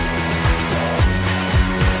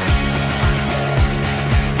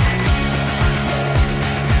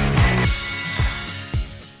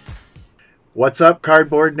What's up,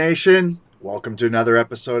 Cardboard Nation? Welcome to another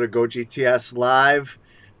episode of Go GTS Live,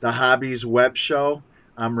 the Hobbies Web Show.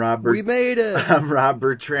 I'm Rob. We made it. I'm Rob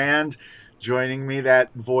Bertrand. Joining me,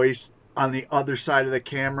 that voice on the other side of the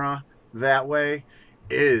camera, that way,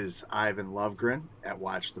 is Ivan Lovegren at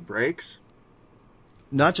Watch the Breaks.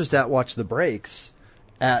 Not just at Watch the Breaks,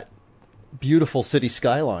 at beautiful city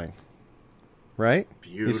skyline. Right?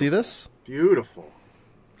 Beautiful. You see this? Beautiful.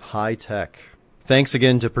 High tech. Thanks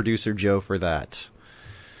again to producer Joe for that.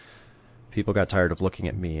 People got tired of looking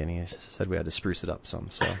at me, and he said we had to spruce it up some.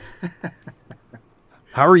 So,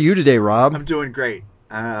 how are you today, Rob? I'm doing great.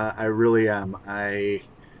 I really am.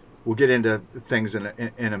 We'll get into things in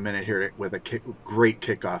a minute here with a great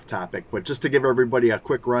kickoff topic. But just to give everybody a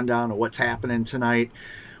quick rundown of what's happening tonight,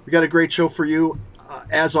 we got a great show for you.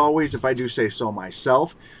 As always, if I do say so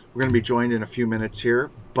myself, we're going to be joined in a few minutes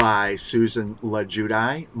here by Susan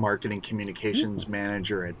LaJudai, Marketing Communications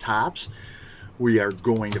Manager at Topps. We are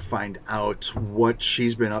going to find out what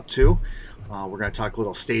she's been up to. We're going to talk a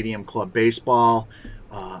little Stadium Club baseball.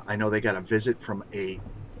 I know they got a visit from a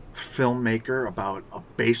filmmaker about a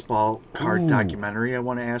baseball card documentary I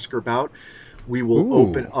want to ask her about. We will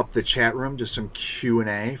open up the chat room to some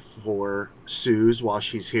Q&A for Suze while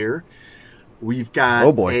she's here. We've got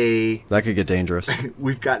that could get dangerous.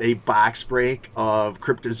 We've got a box break of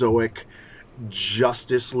Cryptozoic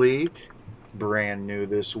Justice League, brand new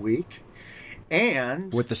this week.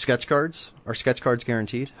 And with the sketch cards, are sketch cards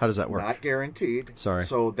guaranteed? How does that work? Not guaranteed. Sorry.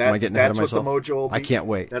 So am I getting ahead of that's what myself? the Mojo will be, I can't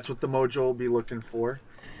wait. That's what the Mojo will be looking for.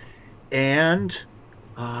 And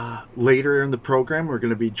later in the program, we're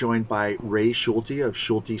going to be joined by Ray Schulte of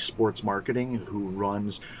Schulte Sports Marketing, who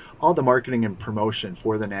runs all the marketing and promotion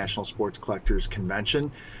for the National Sports Collectors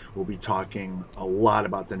Convention. We'll be talking a lot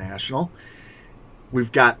about the National.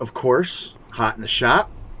 We've got, of course, Hot in the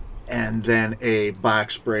Shop, and then a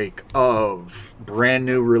box break of brand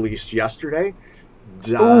new released yesterday,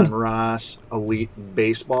 Don Ross Elite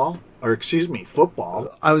Baseball, or excuse me,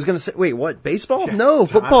 football. I was going to say, wait, what? Baseball? Yeah, No, Don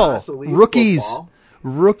football. Ross Elite Rookies. Football.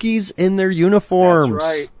 Rookies in their uniforms. That's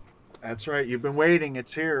right. That's right. You've been waiting.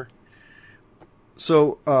 It's here.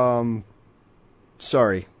 So,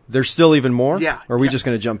 sorry. There's still even more? Yeah. Or are we just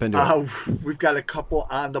going to jump into it? We've got a couple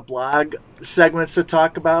on the blog segments to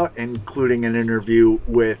talk about, including an interview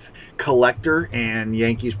with collector and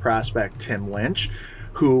Yankees prospect Tim Lynch,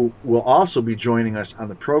 who will also be joining us on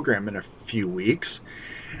the program in a few weeks.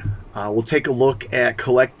 We'll take a look at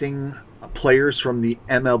collecting players from the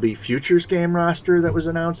MLB Futures game roster that was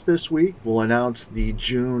announced this week. We'll announce the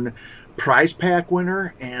June prize pack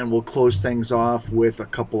winner, and we'll close things off with a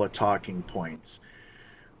couple of talking points.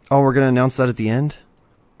 Oh, we're going to announce that at the end?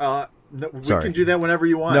 We can do that whenever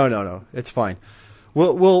you want. No. It's fine.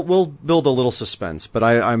 We'll build a little suspense, but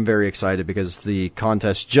I'm very excited because the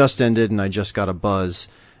contest just ended and I just got a buzz,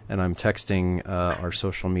 and I'm texting our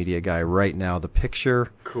social media guy right now the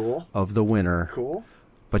picture of the winner. Cool.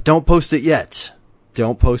 But don't post it yet.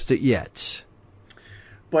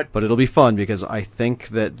 But it'll be fun because I think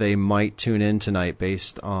that they might tune in tonight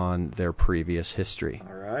based on their previous history.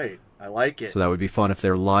 All right. I like it. So that would be fun if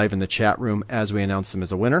they're live in the chat room as we announce them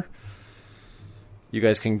as a winner. You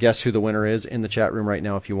guys can guess who the winner is in the chat room right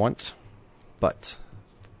now if you want. But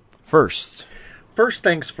first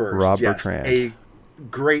things first. Rob yes, Bertrand. A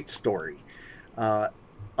great story. A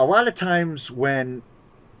lot of times when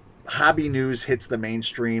hobby news hits the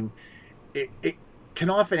mainstream, it can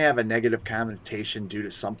often have a negative connotation due to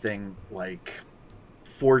something like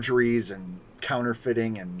forgeries and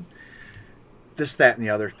counterfeiting and this, that, and the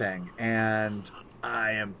other thing. And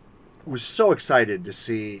was so excited to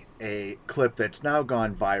see a clip that's now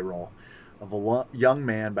gone viral of a young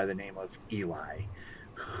man by the name of Eli,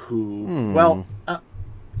 who, well,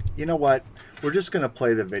 you know what? We're just going to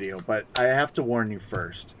play the video, but I have to warn you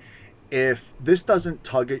first. If this doesn't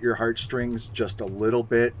tug at your heartstrings just a little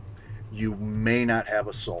bit, you may not have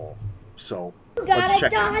a soul. So let's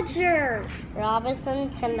check it out. Dodger!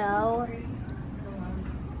 Robinson Cano.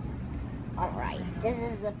 Alright, this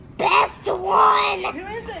is the best one! Who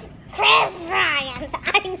is it? Chris Bryant!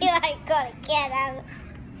 I knew I could get him.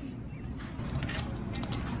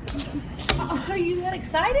 Oh, you got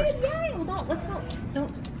excited? Yay! Well,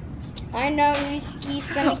 don't. I know he's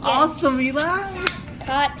gonna get Awesome, Eli.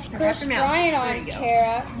 caught Chris Bryant on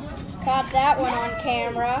camera. Caught that one on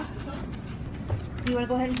camera. You want to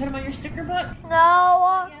go ahead and put him on your sticker book?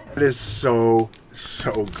 No. It is so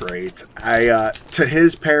great. To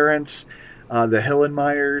his parents, the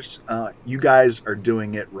Hillenmeyers, you guys are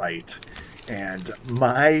doing it right. And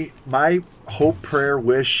my hope, prayer,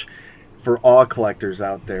 wish for all collectors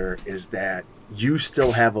out there is that you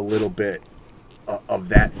still have a little bit of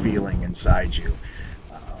that feeling inside you.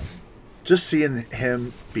 Just seeing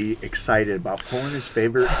him be excited about pulling his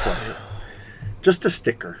favorite player, just a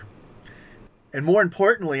sticker. And more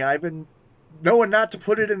importantly, Ivan, knowing not to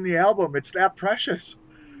put it in the album, it's that precious.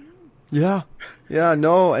 Yeah,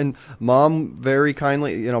 no, and Mom very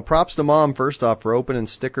kindly, props to Mom first off for opening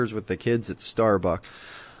stickers with the kids at Starbucks.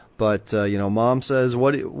 But Mom says,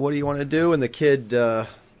 "What do you want to do?" And the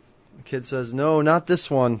kid says, "No, not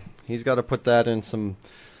this one. He's got to put that in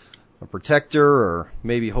a protector, or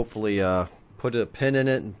maybe hopefully put a pin in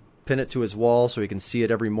it and pin it to his wall so he can see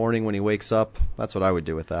it every morning when he wakes up." That's what I would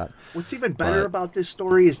do with that. What's even better about this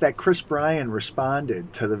story is that Chris Bryan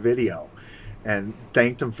responded to the video and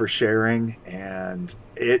thanked him for sharing, and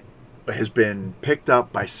it has been picked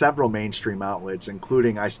up by several mainstream outlets,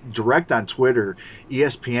 including direct on Twitter.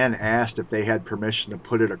 ESPN asked if they had permission to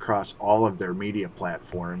put it across all of their media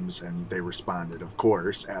platforms, and they responded, of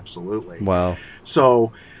course, absolutely. Wow.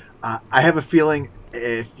 So I have a feeling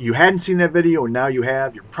if you hadn't seen that video and now you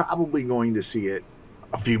have, you're probably going to see it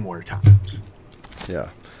a few more times. Yeah.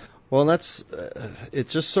 Well, and that's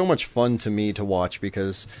it's just so much fun to me to watch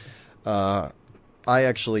because I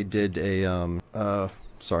actually did a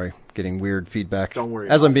sorry, getting weird feedback. Don't worry.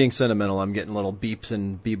 As I'm being sentimental, I'm getting little beeps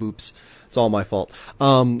and bee-boops. It's all my fault.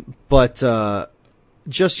 But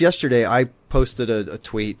just yesterday, I posted a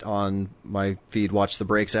tweet on my feed, Watch the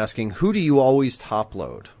Breaks, asking, who do you always top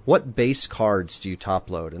load? What base cards do you top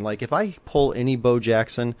load? And like, if I pull any Bo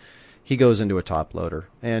Jackson, he goes into a top loader.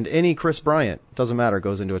 And any Chris Bryant, doesn't matter,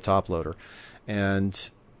 goes into a top loader. And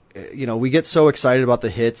we get so excited about the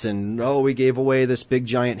hits and, we gave away this big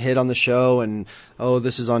giant hit on the show and,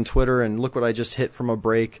 this is on Twitter and look what I just hit from a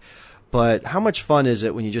break. But how much fun is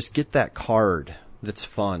it when you just get that card that's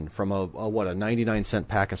fun from a 99-cent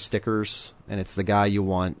pack of stickers, and it's the guy you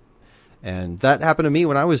want. And that happened to me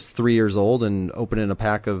when I was 3 years old and opening a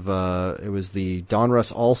pack of, it was the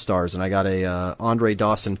Donruss All-Stars, and I got a Andre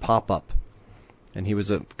Dawson pop-up. And he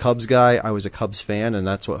was a Cubs guy, I was a Cubs fan, and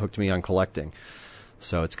that's what hooked me on collecting.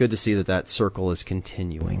 So it's good to see that circle is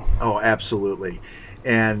continuing. Oh, absolutely.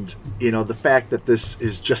 And, the fact that this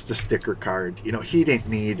is just a sticker card, he didn't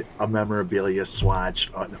need a memorabilia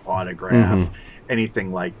swatch, an autograph,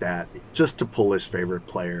 anything like that, just to pull his favorite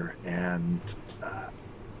player. And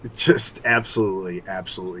it just absolutely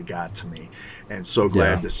got to me. And so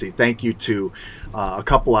glad to see. Thank you to a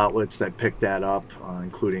couple outlets that picked that up,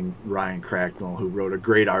 including Ryan Cracknell, who wrote a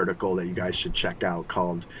great article that you guys should check out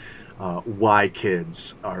called Why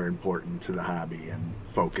Kids Are Important to the Hobby, and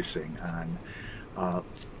focusing on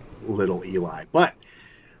little Eli. But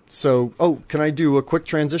so, can I do a quick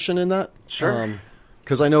transition in that? Sure.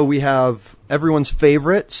 Because I know we have everyone's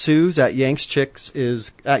favorite, Sue's at Yanks Chick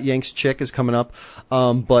is coming up.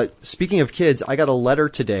 But speaking of kids, I got a letter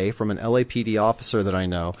today from an LAPD officer that I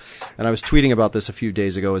know, and I was tweeting about this a few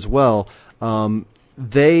days ago as well.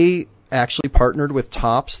 They actually partnered with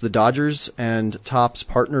Topps, the Dodgers, and Topps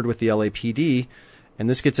partnered with the LAPD. And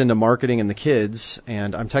this gets into marketing and the kids,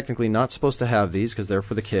 and I'm technically not supposed to have these because they're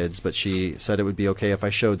for the kids, but she said it would be okay if I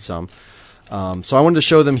showed some. So I wanted to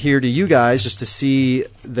show them here to you guys just to see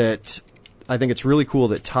that I think it's really cool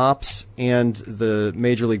that Topps and the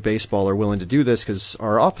Major League Baseball are willing to do this because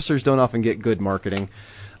our officers don't often get good marketing.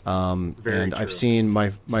 And true. I've seen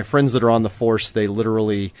my friends that are on the force, they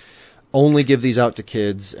literally only give these out to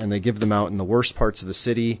kids, and they give them out in the worst parts of the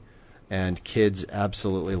city. And kids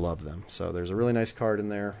absolutely love them. So there's a really nice card in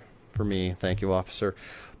there for me. Thank you, officer.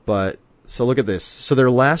 But so look at this. So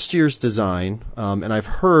they're last year's design, and I've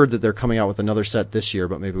heard that they're coming out with another set this year,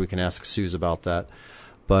 but maybe we can ask Suze about that.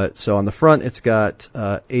 But so on the front, it's got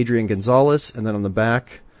Adrian Gonzalez, and then on the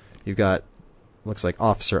back, you've got, looks like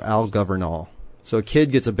Officer Al Governal. So a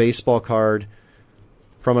kid gets a baseball card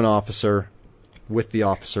from an officer with the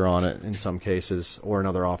officer on it in some cases, or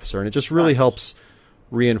another officer, and it just really helps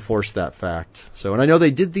reinforce that fact. So, and I know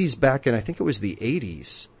they did these back in, I think it was the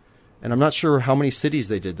 80s, and I'm not sure how many cities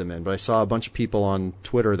they did them in, but I saw a bunch of people on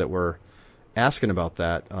Twitter that were asking about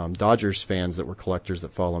that, Dodgers fans that were collectors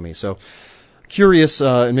that follow me. So curious,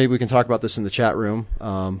 and maybe we can talk about this in the chat room.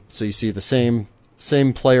 So you see the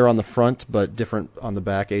same player on the front, but different on the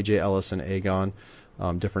back, AJ Ellis and Agon,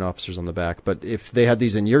 different officers on the back. But if they had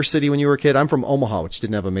these in your city when you were a kid, I'm from Omaha, which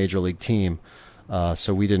didn't have a major league team.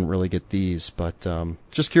 So we didn't really get these, but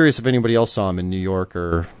just curious if anybody else saw them in New York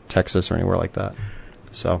or Texas or anywhere like that.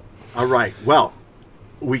 So, all right. Well,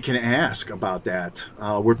 we can ask about that.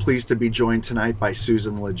 We're pleased to be joined tonight by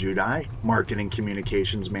Susan LaJudai, Marketing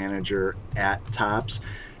Communications Manager at Topps.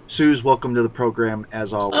 Suze, welcome to the program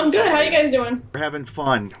as always. I'm good. How you guys doing? We're having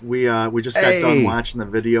fun. We just got done watching the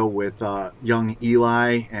video with young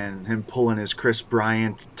Eli and him pulling his Chris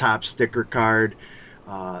Bryant top sticker card.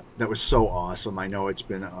 That was so awesome. I know it's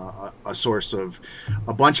been a source of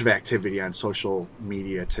a bunch of activity on social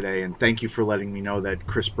media today, and thank you for letting me know that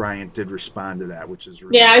Chris Bryant did respond to that, which is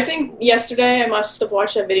really I think yesterday I must have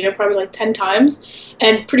watched that video probably like 10 times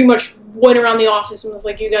and pretty much went around the office and was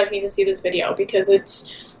like, you guys need to see this video because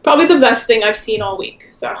it's probably the best thing I've seen all week.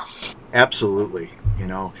 So absolutely. You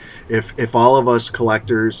know, if all of us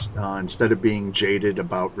collectors, instead of being jaded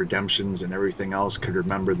about redemptions and everything else, could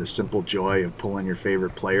remember the simple joy of pulling your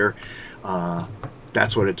favorite player,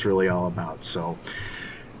 that's what it's really all about. So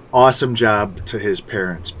awesome job to his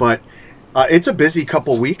parents. But it's a busy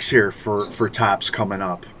couple weeks here for Topps coming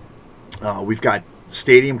up. We've got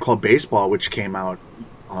Stadium Club Baseball, which came out,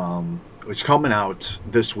 which coming out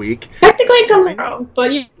this week. Technically it comes out,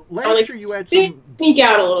 but last year you had some sneak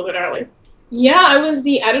out a little bit early. Yeah, I was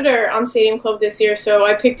the editor on Stadium Club this year, so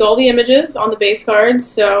I picked all the images on the base cards.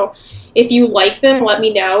 So if you like them, let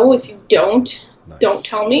me know. If you don't, don't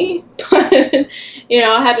tell me. But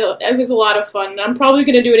it was a lot of fun, and I'm probably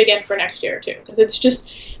going to do it again for next year too, because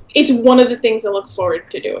it's one of the things I look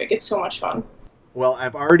forward to doing. It's so much fun. Well,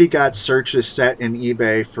 I've already got searches set in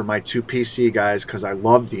eBay for my two PC guys because I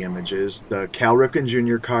love the images. The Cal Ripken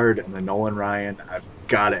Jr. card and the Nolan Ryan, I've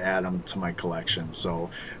got to add them to my collection. So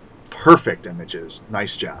perfect images.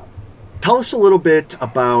 Nice job. Tell us a little bit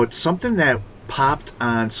about something that popped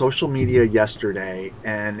on social media yesterday,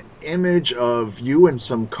 an image of you and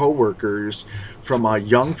some coworkers from a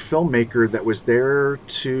young filmmaker that was there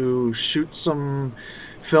to shoot some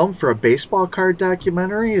film for a baseball card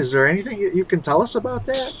documentary. Is there anything you can tell us about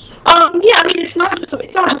that? It's not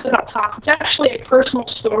just about Topps. It's actually a personal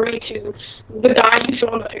story to the guy you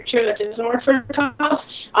saw in the picture that doesn't work for Topps.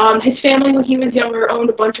 His family, when he was younger, owned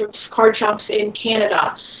a bunch of card shops in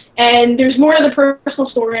Canada. And there's more to the personal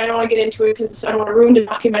story. I don't want to get into it because I don't want to ruin the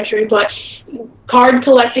documentary, but card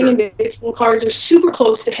collecting and baseball cards are super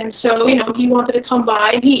close to him. So, he wanted to come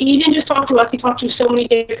by. He didn't just talk to us. He talked to so many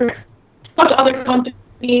different, talked to other companies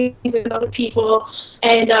and other people.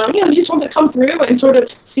 And, he just wanted to come through and sort of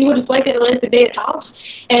see what it's like at the day at Topps.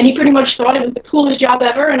 And he pretty much thought it was the coolest job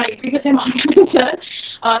ever, and I agree with him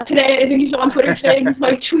 100%. Today, I think he's on Twitter saying it's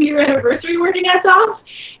my 2-year anniversary working at Topps.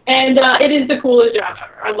 And it is the coolest job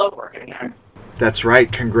ever. I love working there. That's right.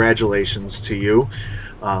 Congratulations to you.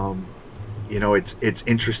 It's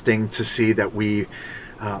interesting to see that we,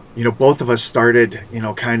 both of us started,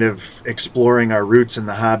 kind of exploring our roots in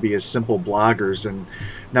the hobby as simple bloggers, and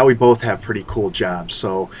now we both have pretty cool jobs.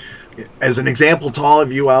 So as an example to all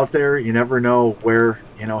of you out there, you never know where,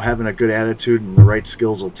 having a good attitude and the right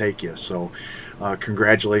skills will take you. So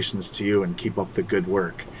congratulations to you and keep up the good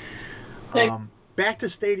work. Back to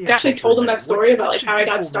Stadium. I actually told him that story about how I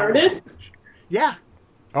got started. Yeah.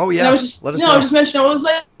 Oh yeah. I was just mentioning. I was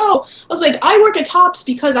like, I work at Topps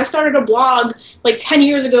because I started a blog like 10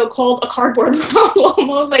 years ago called A Cardboard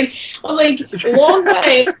Problem. I was like, long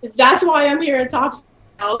way. That's why I'm here at Topps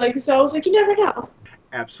now. So I was like, you never know.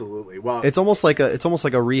 Absolutely. Well, it's almost like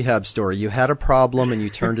a rehab story. You had a problem and you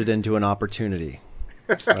turned it into an opportunity.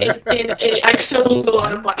 Right? I still lose a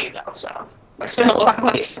lot of money though, so I spent a lot of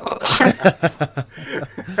money still on cards.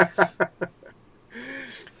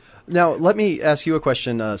 Now, let me ask you a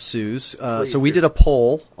question, Suze. So we did a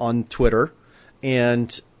poll on Twitter,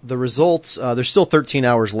 and the results, there's still 13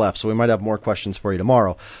 hours left, so we might have more questions for you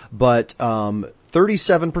tomorrow. But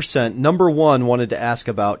 37%, number one, wanted to ask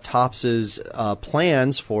about Topps's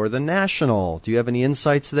plans for the National. Do you have any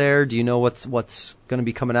insights there? Do you know what's going to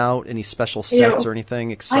be coming out? Any special sets or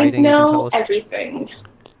anything exciting you can tell us? I know everything,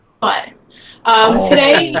 but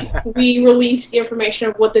today we released the information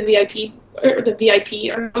of what the VIP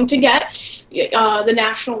are going to get. The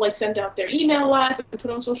National sent out their email blast and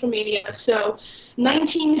put on social media. So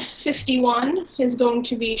 1951 is going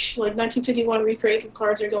to be 1951 recreates of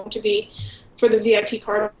cards are going to be for the VIP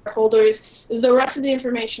card holders. The rest of the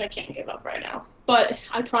information I can't give up right now, but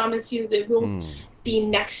I promise you they will be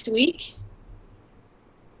next week.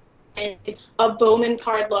 And if a Bowman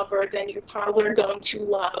card lover, then you're probably going to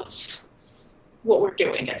love what we're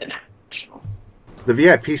doing at the National. The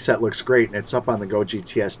VIP set looks great, and it's up on the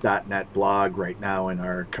GoGTS.net blog right now in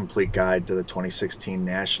our complete guide to the 2016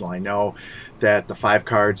 National. I know that the 5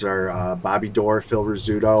 cards are Bobby Doerr, Phil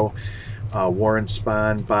Rizzuto, Warren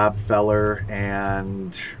Spahn, Bob Feller,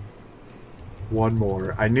 and one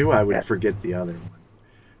more. I knew I would forget the other one.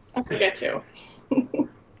 I forget too. Yeah,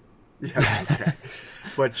 it's okay.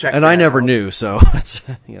 But check and that I never out. knew, so that's,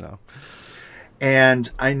 And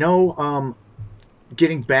I know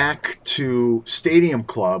getting back to Stadium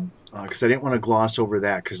Club, because I didn't want to gloss over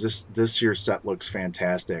that, because this year's set looks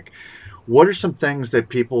fantastic. What are some things that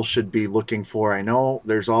people should be looking for? I know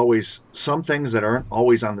there's always some things that aren't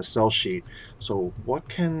always on the sell sheet. So what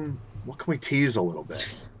can we tease a little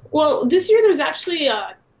bit? Well, this year there's actually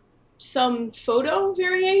some photo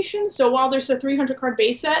variations. So while there's a 300 card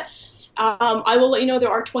base set, I will let you know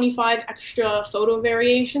there are 25 extra photo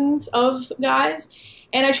variations of guys.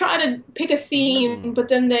 And I tried to pick a theme, but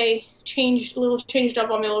then they changed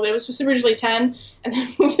up on me a little bit. It was originally 10, and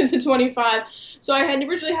then moved it to 25. So I had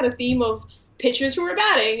originally had a theme of pitchers who were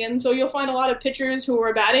batting, and so you'll find a lot of pitchers who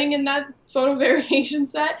were batting in that photo variation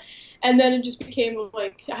set. And then it just became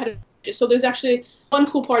like so there's actually one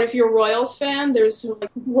cool part. If you're a Royals fan, there's like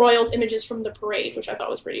Royals images from the parade, which I thought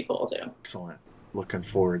was pretty cool too. Excellent. Looking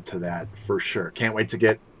forward to that for sure. Can't wait to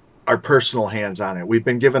get our personal hands on it. We've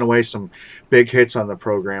been giving away some big hits on the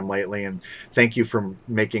program lately, and thank you for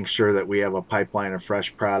making sure that we have a pipeline of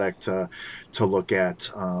fresh product to look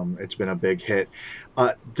at. It's been a big hit.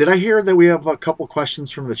 Did I hear that we have a couple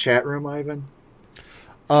questions from the chat room, Ivan?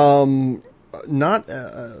 Not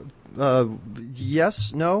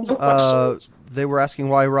yes, no. No they were asking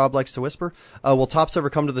why Rob likes to whisper. Will Topps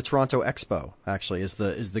ever come to the Toronto Expo? Actually, is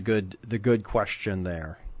the good question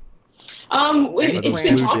there. It's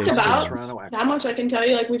been talked about. That much I can tell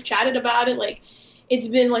you. Like, we've chatted about it. Like, it's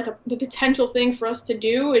been like the potential thing for us to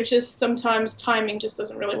do. It's just sometimes timing just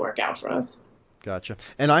doesn't really work out for us. Gotcha.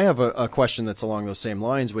 And I have a question that's along those same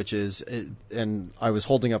lines, which is, and I was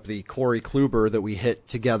holding up the Corey Kluber that we hit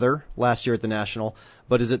together last year at the National,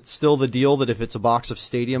 but is it still the deal that if it's a box of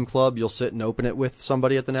Stadium Club, you'll sit and open it with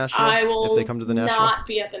somebody at the National? I will if they come to the National? not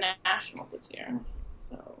be at the National this year.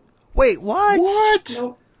 So. Wait, what? What?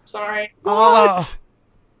 Nope. Sorry. What?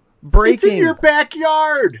 Breaking. It's in your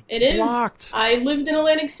backyard. It is. Blocked. I lived in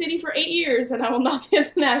Atlantic City for 8 years, and I will not be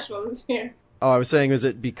at the National this year. Oh, I was saying, is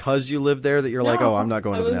it because you lived there that you're like, oh, I'm not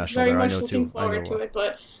going to the National there? I was very much looking forward to it,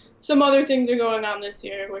 but some other things are going on this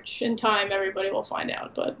year, which in time everybody will find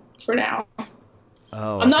out. But for now,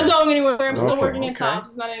 I'm not going anywhere. I'm still working at Topps.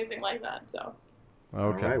 It's not anything like that. So.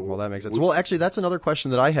 Okay, right, well, that makes sense. Well, actually, that's another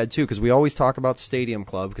question that I had, too, because we always talk about Stadium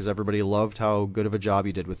Club because everybody loved how good of a job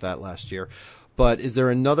you did with that last year. But is there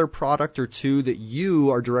another product or two that you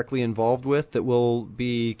are directly involved with that we'll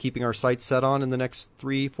be keeping our sights set on in the next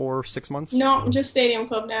 3, 4, 6 months? No, just Stadium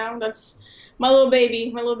Club now. That's my little baby.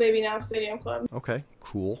 My little baby now, Stadium Club. Okay,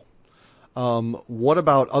 cool. What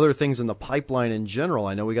about other things in the pipeline in general?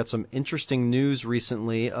 I know we got some interesting news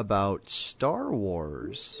recently about Star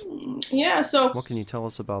Wars. Yeah, so what can you tell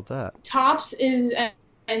us about that? Topps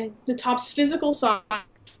and the Topps physical side.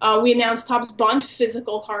 We announced Topps Bunt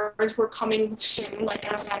physical cards were coming soon, like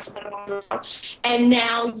I was announced about a while ago. And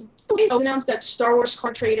now we announced that Star Wars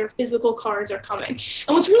Card Trader physical cards are coming.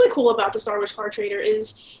 And what's really cool about the Star Wars Card Trader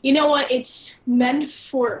is, you know what, it's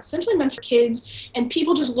essentially meant for kids and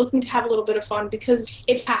people just looking to have a little bit of fun because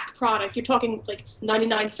it's pack product. You're talking like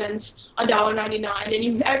 99 cents, $1.99,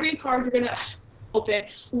 and every card you're going to open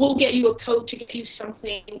will get you a code to get you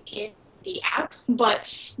something in the app, but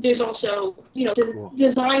there's also, cool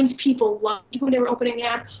designs people love when they were opening the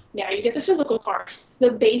app. Now you get the physical card.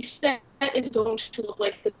 The base set is going to look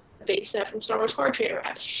like the base set from Star Wars Card Trader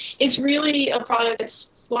app. It's really a product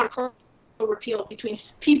that's a lot of crossover appeal between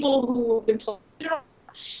people who have been playing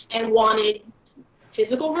and wanted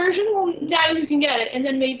physical version. Well, now you can get it, and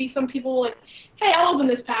then maybe some people like, hey, I'll open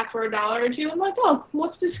this pack for $1 or $2. I'm like, oh,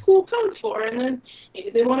 what's this cool code for? And then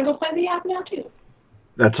maybe they want to go play the app now too.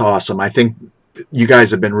 That's awesome. I think you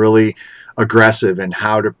guys have been really aggressive in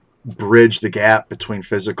how to bridge the gap between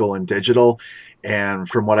physical and digital. And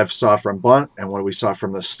from what I've saw from Bunt and what we saw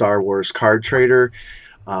from the Star Wars Card Trader,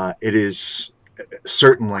 it is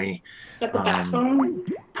certainly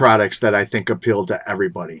products that I think appeal to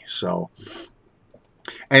everybody. So,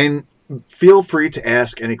 and feel free to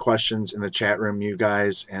ask any questions in the chat room, you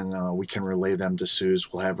guys, and we can relay them to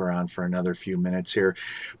Suze. We'll have her on for another few minutes here.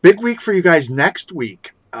 Big week for you guys next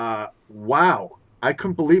week. Wow. I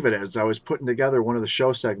couldn't believe it as I was putting together one of the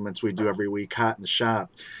show segments we do every week, Hot in the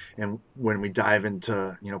Shop. And when we dive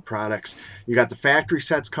into, products, you got the factory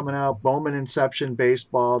sets coming out, Bowman Inception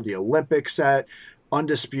Baseball, the Olympic set,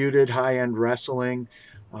 Undisputed High-End Wrestling.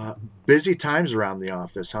 Busy times around the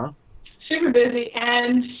office, huh? Super busy,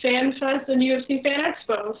 and FanFest and UFC Fan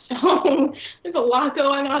Expo. So there's a lot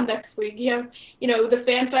going on next week. You have, the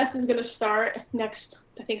FanFest is going to start next,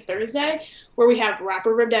 I think, Thursday, where we have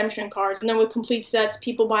Rapper Redemption cards, and then with complete sets,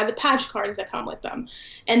 people buy the patch cards that come with them.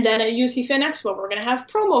 And then at UFC Fan Expo, we're going to have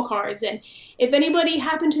promo cards. And if anybody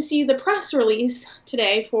happened to see the press release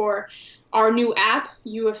today for our new app,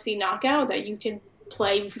 UFC Knockout, that you can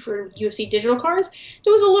play for UFC digital cards,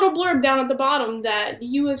 there was a little blurb down at the bottom that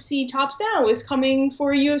UFC Tops Down is coming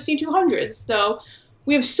for UFC 200. So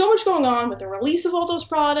we have so much going on with the release of all those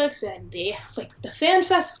products and the fan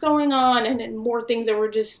fest going on and more things that we're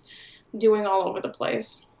just doing all over the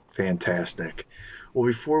place. Fantastic. Well,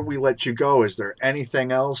 before we let you go, is there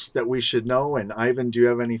anything else that we should know? And Ivan, do you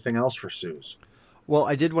have anything else for Suze? Well,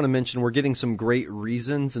 I did want to mention we're getting some great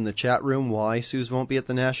reasons in the chat room why Suze won't be at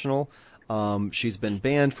the National. She's been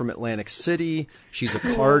banned from Atlantic City. She's a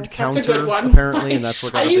card counter, apparently, and that's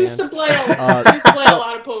what got I used to play a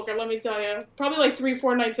lot of poker, let me tell you. Probably like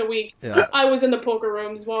 3-4 nights a week. Yeah. I was in the poker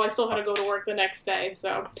rooms while I still had to go to work the next day.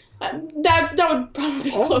 So that would probably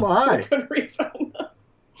be close to a good reason.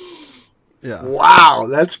 Yeah. Wow,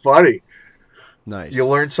 that's funny. Nice. You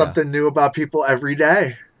learn something new about people every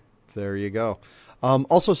day. There you go.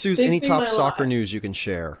 Also, Suze, any top soccer news you can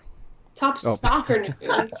share? Soccer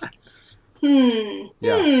news?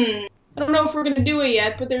 Yeah. I don't know if we're going to do it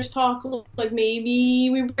yet, but there's talk like maybe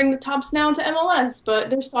we bring the Tops Down to MLS, but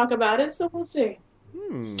there's talk about it, so we'll see.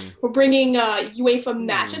 We're bringing UEFA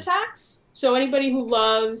Match Attacks. So anybody who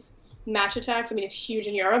loves Match Attacks, I mean, it's huge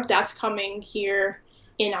in Europe. That's coming here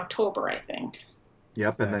in October, I think.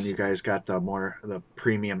 Yep, and then you guys got the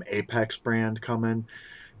premium Apex brand coming.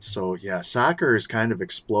 So yeah, soccer has kind of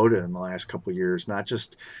exploded in the last couple of years, not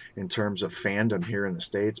just in terms of fandom here in the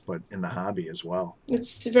States, but in the hobby as well.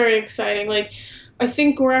 It's very exciting. Like, I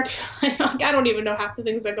think we're actually, I don't even know half the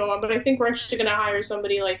things that go on, but I think we're actually going to hire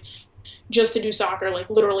somebody like just to do soccer, like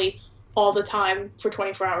literally all the time for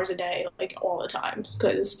 24 hours a day, like all the time,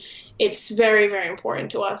 because it's very, very important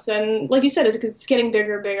to us. And like you said, it's getting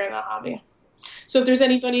bigger and bigger in the hobby. So if there's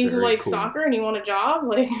anybody who likes soccer and you want a job,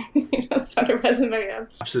 like, send a resume in.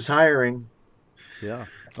 Tops is hiring. Yeah.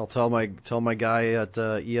 I'll tell my guy at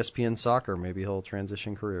ESPN Soccer. Maybe he'll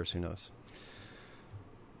transition careers. Who knows?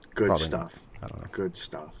 Good Probably stuff. Not. I don't know. Good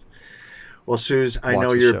stuff. Well, Suze, I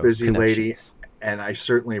know you're a busy lady, and I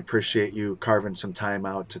certainly appreciate you carving some time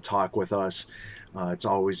out to talk with us. It's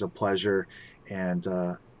always a pleasure. And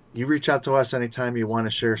you reach out to us anytime you want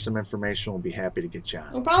to share some information. We'll be happy to get you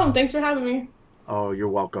on. No problem. Thanks for having me. Oh, you're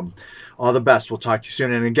welcome. All the best. We'll talk to you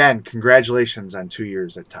soon. And again, congratulations on 2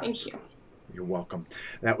 years at Tops. Thank you. You're welcome.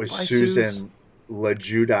 That was Susan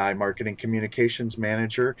LaJudi, Marketing Communications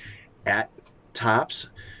Manager at Tops.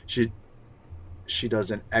 She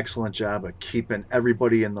does an excellent job of keeping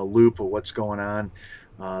everybody in the loop of what's going on.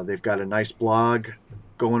 They've got a nice blog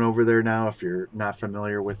going over there now. If you're not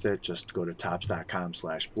familiar with it, just go to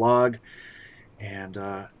tops.com/blog. And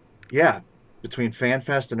yeah, between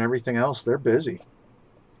FanFest and everything else, they're busy.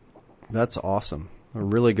 That's awesome.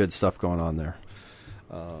 Really good stuff going on there.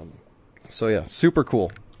 So yeah, super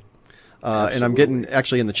cool. And I'm getting,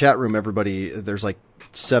 actually in the chat room, everybody, there's like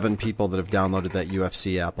 7 people that have downloaded that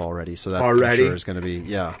UFC app already. So that I'm sure is going to be,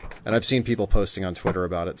 yeah. And I've seen people posting on Twitter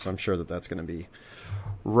about it. So I'm sure that that's going to be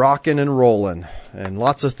rocking and rolling. And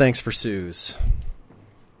lots of thanks for Suze.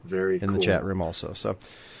 Very cool. In the chat room also. So,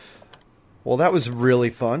 well, that was really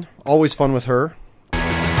fun. Always fun with her.